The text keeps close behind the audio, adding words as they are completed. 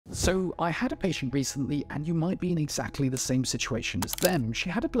So I had a patient recently, and you might be in exactly the same situation as them. She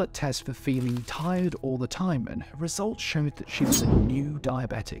had a blood test for feeling tired all the time, and her results showed that she was a new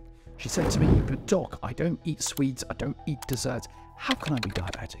diabetic. She said to me, "But doc, I don't eat sweets, I don't eat desserts. How can I be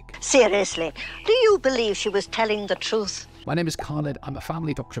diabetic?" Seriously, do you believe she was telling the truth? My name is Khalid, I'm a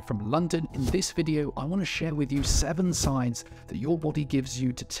family doctor from London. In this video, I want to share with you 7 signs that your body gives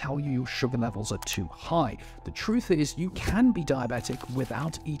you to tell you your sugar levels are too high. The truth is, you can be diabetic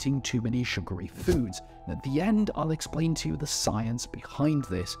without eating too many sugary foods. And at the end, I'll explain to you the science behind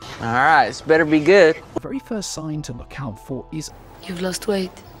this. Alright, this better be good. The very first sign to look out for is "You've lost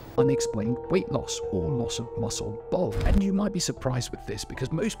weight." unexplained weight loss or loss of muscle bulk. And you might be surprised with this because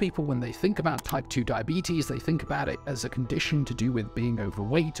most people, when they think about type 2 diabetes, they think about it as a condition to do with being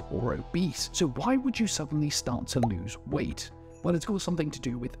overweight or obese. So why would you suddenly start to lose weight? Well, it's got something to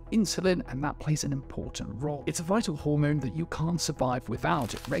do with insulin, and that plays an important role. It's a vital hormone that you can't survive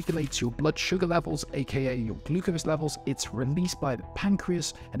without. It regulates your blood sugar levels, aka your glucose levels. It's released by the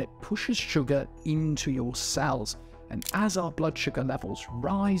pancreas, and it pushes sugar into your cells. And as our blood sugar levels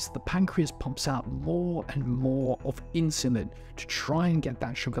rise, the pancreas pumps out more and more of insulin to try and get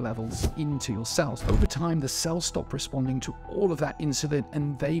that sugar levels into your cells. Over time, the cells stop responding to all of that insulin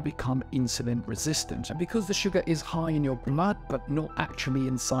and they become insulin resistant. And because the sugar is high in your blood, but not actually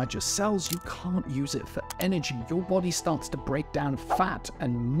inside your cells, you can't use it for energy. Your body starts to break down fat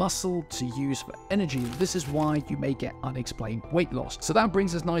and muscle to use for energy. This is why you may get unexplained weight loss. So that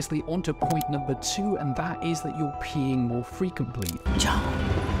brings us nicely onto point number 2, and that is that you're peeing more frequently. John,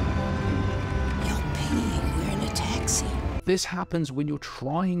 you're peeing. We're in a taxi. This happens when you're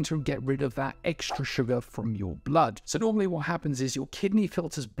trying to get rid of that extra sugar from your blood. So normally what happens is your kidney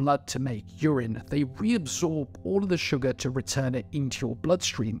filters blood to make urine. They reabsorb all of the sugar to return it into your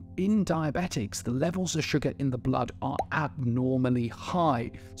bloodstream. In diabetics, the levels of sugar in the blood are abnormally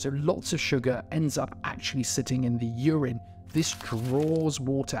high. So lots of sugar ends up actually sitting in the urine. This draws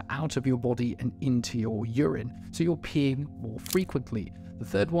water out of your body and into your urine, so you're peeing more frequently. The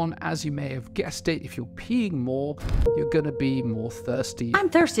third one, as you may have guessed it, if you're peeing more, you're going to be more thirsty. I'm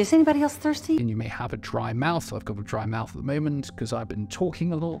thirsty. Is anybody else thirsty? And you may have a dry mouth. I've got a dry mouth at the moment because I've been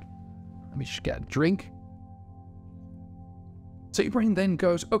talking a lot. Let me just get a drink. So your brain then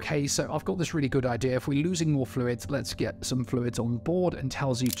goes, okay, so I've got this really good idea. If we're losing more fluids, let's get some fluids on board, and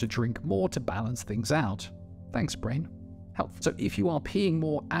tells you to drink more to balance things out. Thanks, brain. Health. So if you are peeing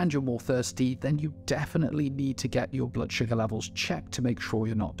more and you're more thirsty, then you definitely need to get your blood sugar levels checked to make sure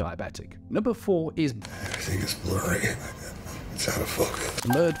you're not diabetic. Number 4 is everything is blurry. It's out of focus.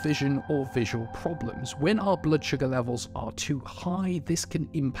 Blurred vision or visual problems. When our blood sugar levels are too high, this can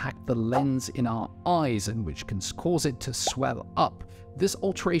impact the lens in our eyes, and which can cause it to swell up. This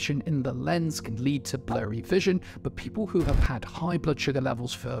alteration in the lens can lead to blurry vision, but people who have had high blood sugar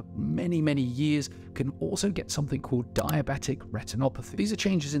levels for many years can also get something called diabetic retinopathy. These are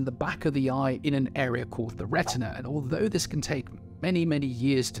changes in the back of the eye in an area called the retina, and although this can take many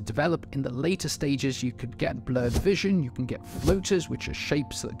years to develop, in the later stages you could get blurred vision, you can get floaters, which are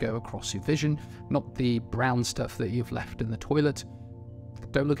shapes that go across your vision, not the brown stuff that you've left in the toilet.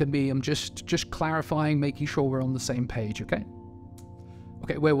 Don't look at me, I'm just clarifying, making sure we're on the same page, okay?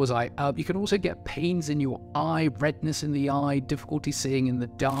 Okay, where was I? You can also get pains in your eye, redness in the eye, difficulty seeing in the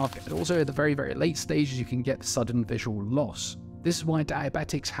dark, and also at the very late stages you can get sudden visual loss. This is why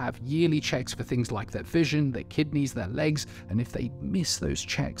diabetics have yearly checks for things like their vision, their kidneys, their legs, and if they miss those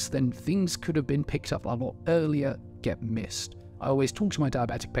checks, then things could have been picked up a lot earlier, get missed. I always talk to my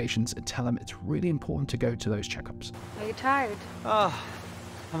diabetic patients and tell them it's really important to go to those checkups. Are you tired? Oh,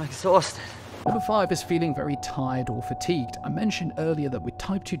 I'm exhausted. Number 5 is feeling very tired or fatigued. I mentioned earlier that with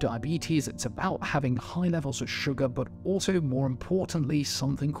type 2 diabetes, it's about having high levels of sugar, but also more importantly,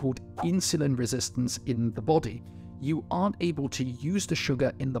 something called insulin resistance in the body. You aren't able to use the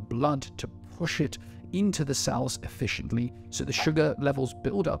sugar in the blood to push it into the cells efficiently, so the sugar levels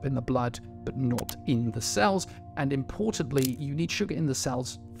build up in the blood but not in the cells. And importantly, you need sugar in the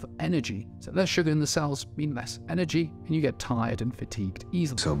cells for energy. So less sugar in the cells mean less energy, and you get tired and fatigued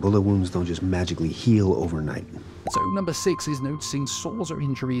easily. So bullet wounds don't just magically heal overnight. So number 6 is noticing sores or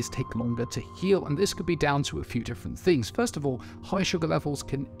injuries take longer to heal, and this could be down to a few different things. First of all, high sugar levels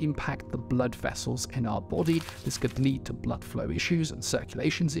can impact the blood vessels in our body. This could lead to blood flow issues and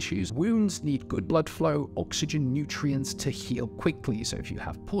circulation issues. Wounds need good blood flow, oxygen, nutrients to heal quickly. So if you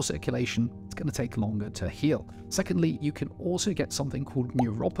have poor circulation, it's going to take longer to heal. Secondly, you can also get something called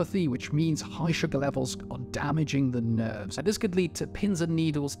neuropathy, which means high sugar levels are damaging the nerves. And this could lead to pins and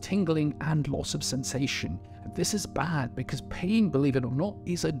needles, tingling, and loss of sensation. And this is bad because pain, believe it or not,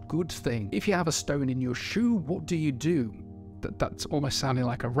 is a good thing. If you have a stone in your shoe, what do? That's almost sounding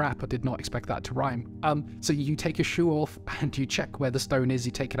like a rap. I did not expect that to rhyme. So you take your shoe off and you check where the stone is,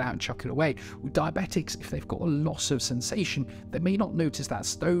 you take it out and chuck it away. With diabetics, if they've got a loss of sensation, they may not notice that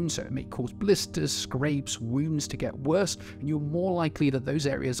stone, so it may cause blisters, scrapes, wounds to get worse, and you're more likely that those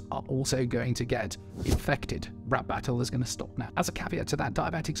areas are also going to get infected. Rap battle is going to stop now. As a caveat to that,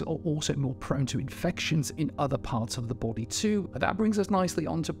 diabetics are also more prone to infections in other parts of the body too. That brings us nicely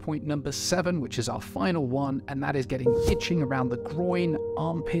on to point number 7, which is our final one, and that is getting itching around the groin,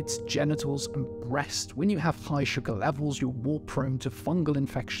 armpits, genitals, and breast. When you have high sugar levels, you're more prone to fungal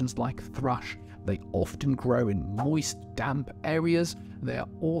infections like thrush. They often grow in moist, damp areas. They are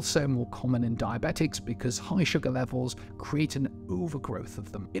also more common in diabetics because high sugar levels create an overgrowth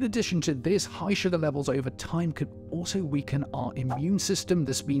of them. In addition to this, high sugar levels over time could also weaken our immune system.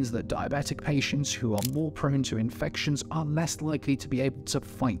 This means that diabetic patients who are more prone to infections are less likely to be able to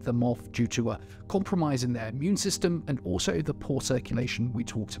fight them off due to a compromise in their immune system and also the poor circulation we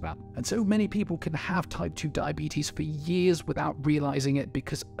talked about. And so many people can have type 2 diabetes for years without realizing it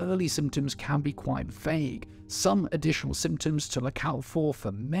because early symptoms can be quite vague. Some additional symptoms to look out for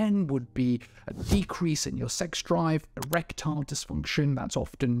men would be a decrease in your sex drive, erectile dysfunction, that's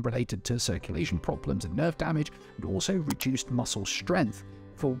often related to circulation problems and nerve damage, and also reduced muscle strength.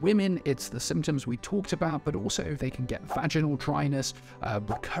 For women, it's the symptoms we talked about, but also they can get vaginal dryness,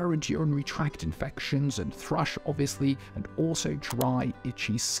 recurrent urinary tract infections, and thrush, obviously, and also dry,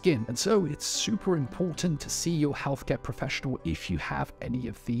 itchy skin. And so it's super important to see your healthcare professional if you have any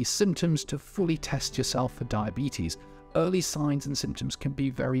of these symptoms to fully test yourself for diabetes. Early signs and symptoms can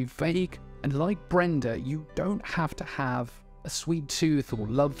be very vague, and like Brenda, you don't have to have a sweet tooth or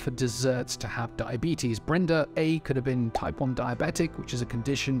love for desserts to have diabetes. Brenda A could have been type 1 diabetic, which is a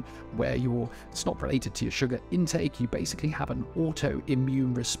condition where it's not related to your sugar intake. You basically have an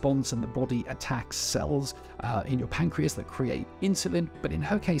autoimmune response and the body attacks cells in your pancreas that create insulin. But in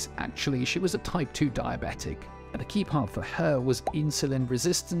her case, actually, she was a type 2 diabetic. And the key part for her was insulin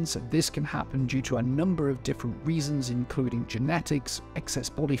resistance, and this can happen due to a number of different reasons, including genetics, excess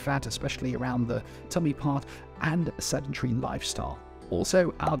body fat, especially around the tummy part, and a sedentary lifestyle.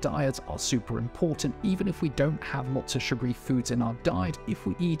 Also, our diets are super important. Even if we don't have lots of sugary foods in our diet, if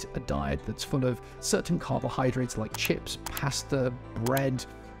we eat a diet that's full of certain carbohydrates like chips, pasta, bread,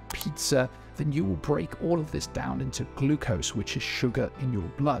 pizza, then you will break all of this down into glucose, which is sugar in your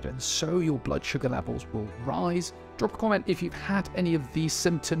blood, and so your blood sugar levels will rise. Drop a comment if you've had any of these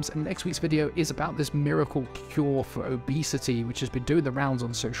symptoms, and next week's video is about this miracle cure for obesity, which has been doing the rounds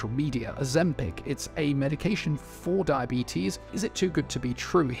on social media, Ozempic. It's a medication for diabetes. Is it too good to be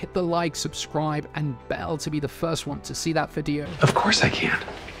true? Hit the like, subscribe, and bell to be the first one to see that video. Of course I can.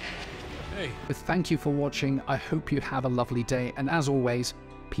 But thank you for watching. I hope you have a lovely day, and as always,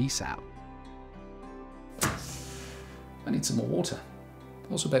 peace out. I need some more water.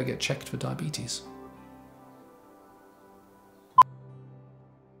 Also better get checked for diabetes.